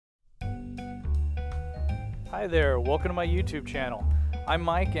Hi there, welcome to my YouTube channel. I'm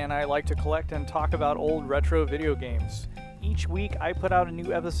Mike and I like to collect and talk about old retro video games. Each week I put out a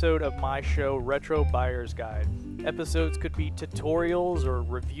new episode of my show Retro Buyer's Guide. Episodes could be tutorials or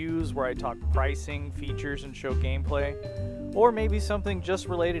reviews where I talk pricing, features, and show gameplay, or maybe something just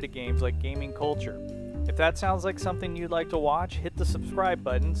related to games like gaming culture. If that sounds like something you'd like to watch, hit the subscribe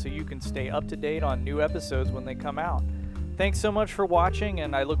button so you can stay up to date on new episodes when they come out. Thanks so much for watching,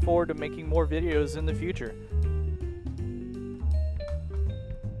 and I look forward to making more videos in the future.